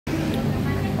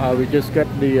We just get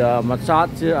the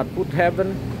massage here at Food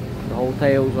Heaven. The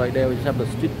hotel is right there. We just have the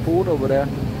street food over there.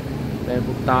 Then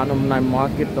Bhutanum night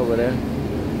market over there.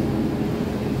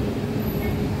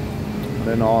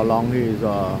 Then all along here is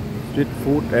street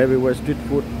food everywhere. Street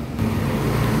food.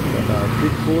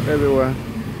 Street food everywhere.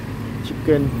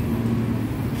 Chicken.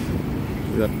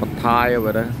 We got pad thai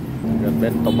over there. We got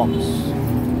bento box.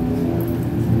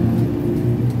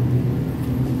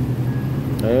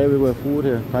 Everywhere food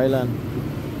here. Thailand.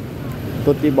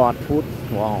 30 baht food.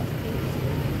 Wow.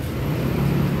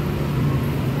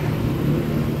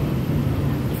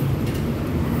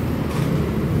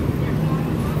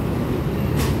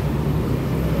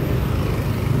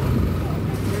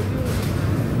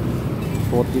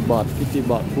 $40,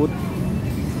 $50 food.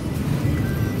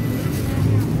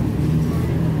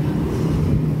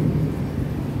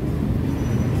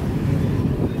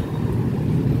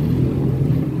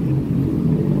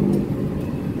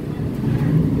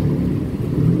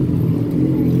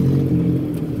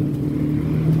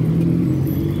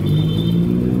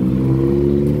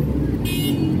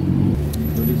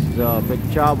 So this is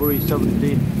Pechaburi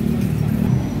 17.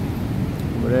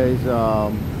 There is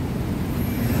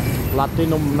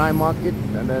Platinum Night Market,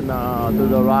 and then to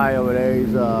the right over there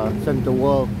is Central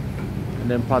World, and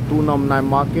then Platinum Night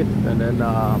Market, and then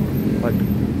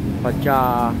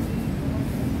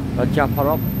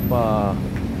Pachaparop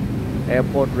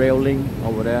Airport Rail Link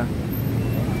over there.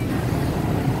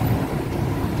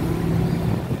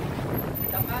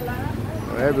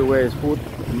 Everywhere is food.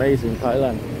 Amazing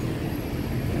Thailand.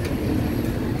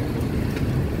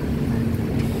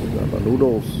 Got the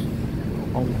noodles,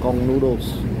 Hong Kong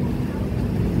noodles.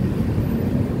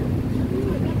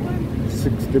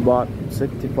 60 baht,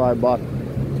 65 baht.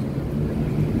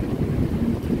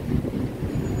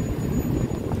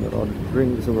 There are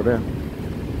drinks over there.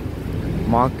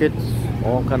 Markets,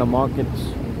 all kind of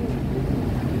markets.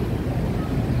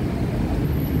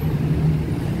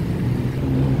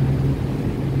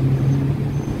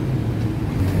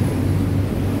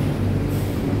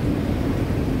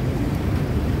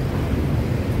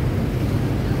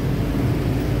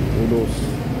 Noodles.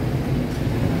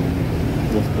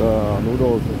 Just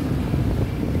noodles,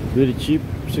 very cheap,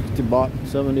 60 baht,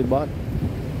 70 baht.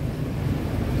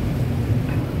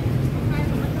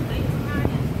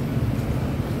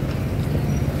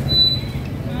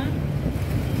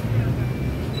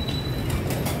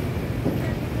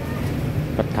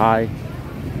 Pad Thai.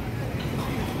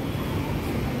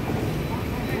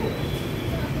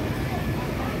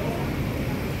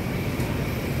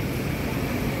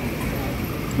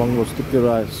 Mango sticky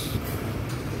rice.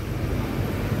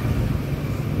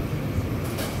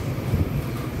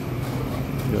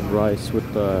 Rice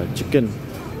with chicken.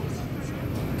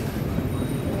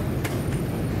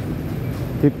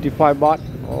 55 baht.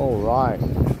 All right.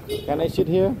 Can I sit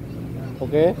here?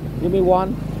 Okay. Give me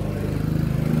one.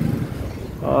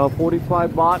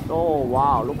 45 baht. Oh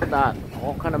wow! Look at that.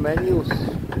 All kind of menus.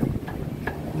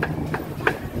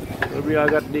 Maybe I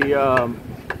got the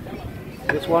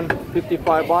this one.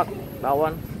 55 baht. That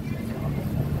one.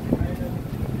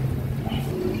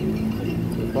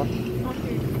 This one.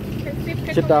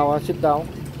 Sit down, sit down.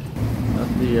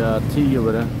 That's the tea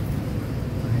over there.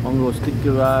 Mango sticky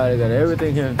rice, got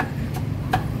everything here.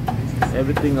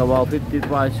 Everything about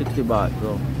 55, 60 baht.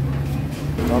 So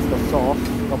that's the sauce.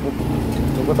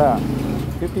 Look at that.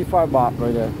 55 baht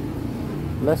right there.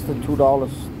 Less than $2.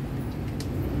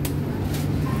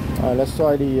 Alright, let's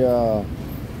try the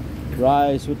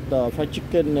rice with fried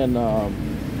chicken and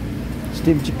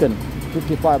steamed chicken.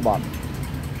 55 baht.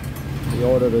 We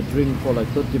ordered a drink for like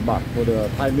 30 baht for the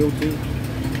Thai milk tea.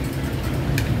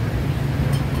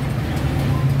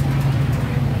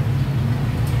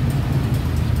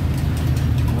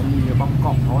 Only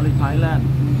Bangkok, only Thailand.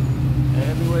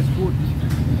 Everywhere is good.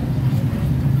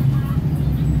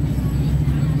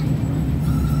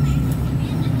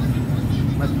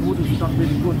 My food is not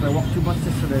really good. I walked too much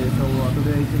yesterday, so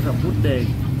today is a good day.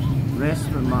 Rest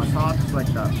and massage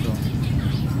like that. So.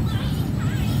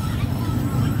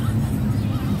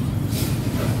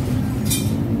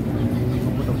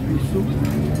 Soup. Got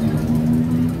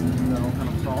all kind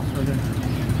of sauce right there.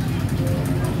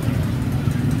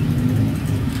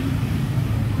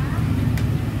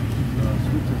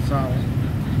 Sweet and sour.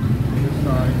 This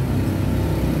side.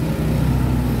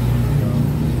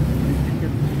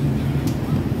 Chicken.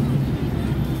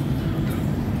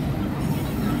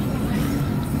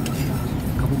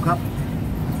 Couple cup.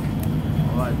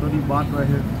 Alright, 30 baht right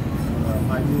here.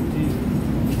 Thai milk tea.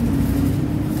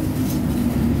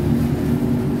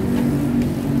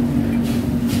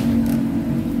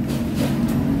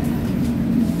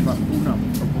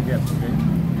 Don't forget, okay?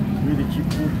 really cheap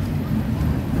food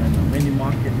and many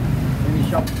market, many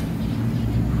shop.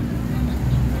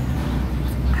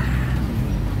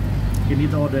 You can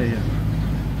eat all day here.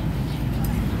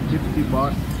 50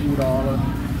 baht, $2,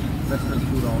 less than $2.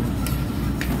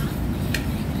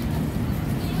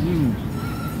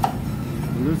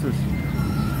 Delicious.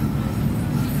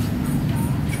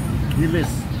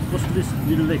 Delicious. What's this?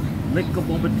 Little leg. Leg of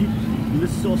appetit.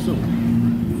 Delicious also.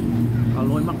 อ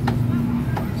ร่อยมาก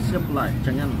เสียบไหล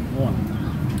จังงั้นง่วน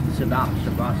เสียดาเสี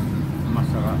ยบาสมา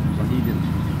สระวันนี้ดิ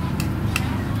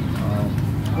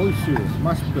โอ้ยชิม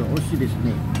าสเตอร์โอ้ยชิですね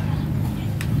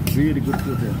really good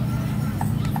food here.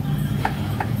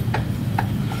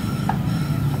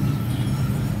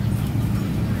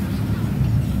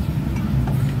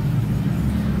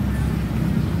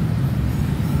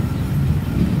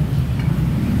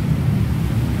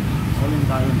 All in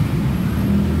Thailand.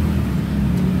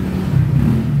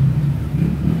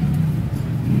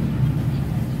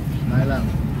 Thailand,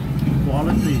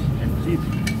 quality and cheap,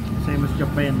 same as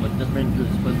Japan, but Japan is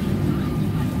expensive.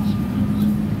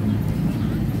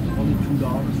 Only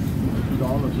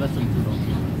 $2, less than $2.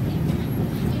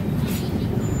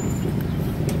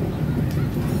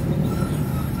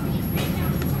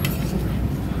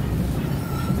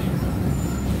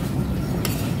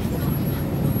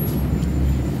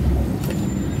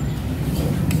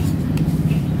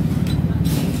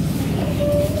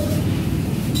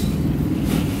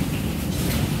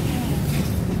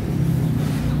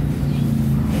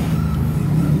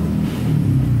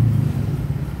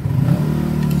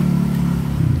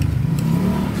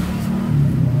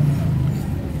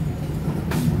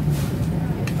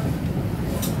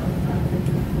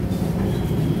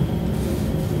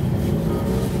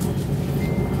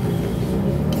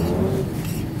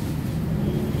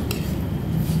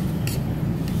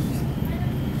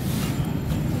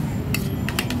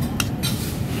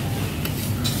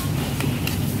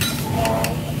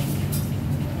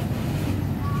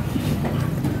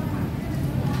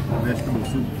 Vegetable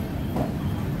soup.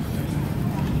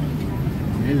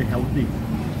 Really healthy.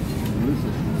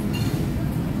 Delicious.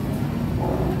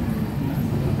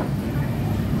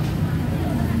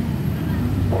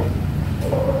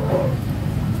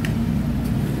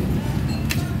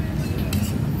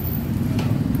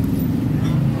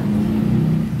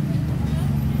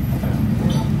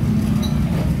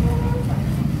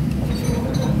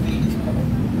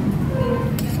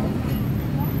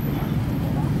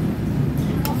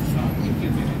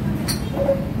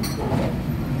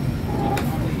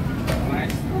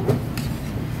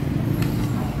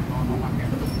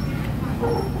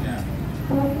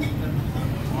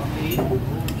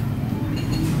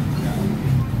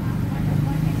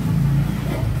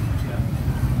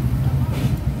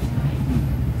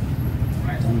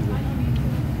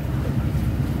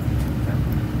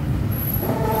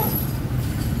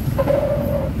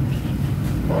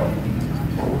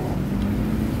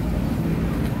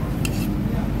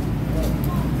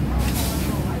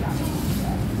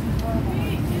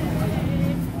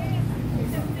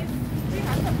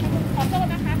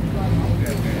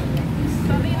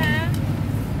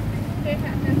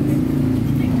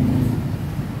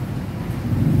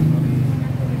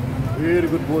 Really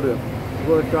good food here.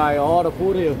 We're gonna try all the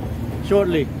food here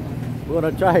shortly. We're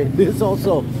gonna try this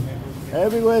also.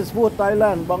 Everywhere is food.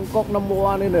 Thailand, Bangkok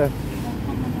 #1 in there.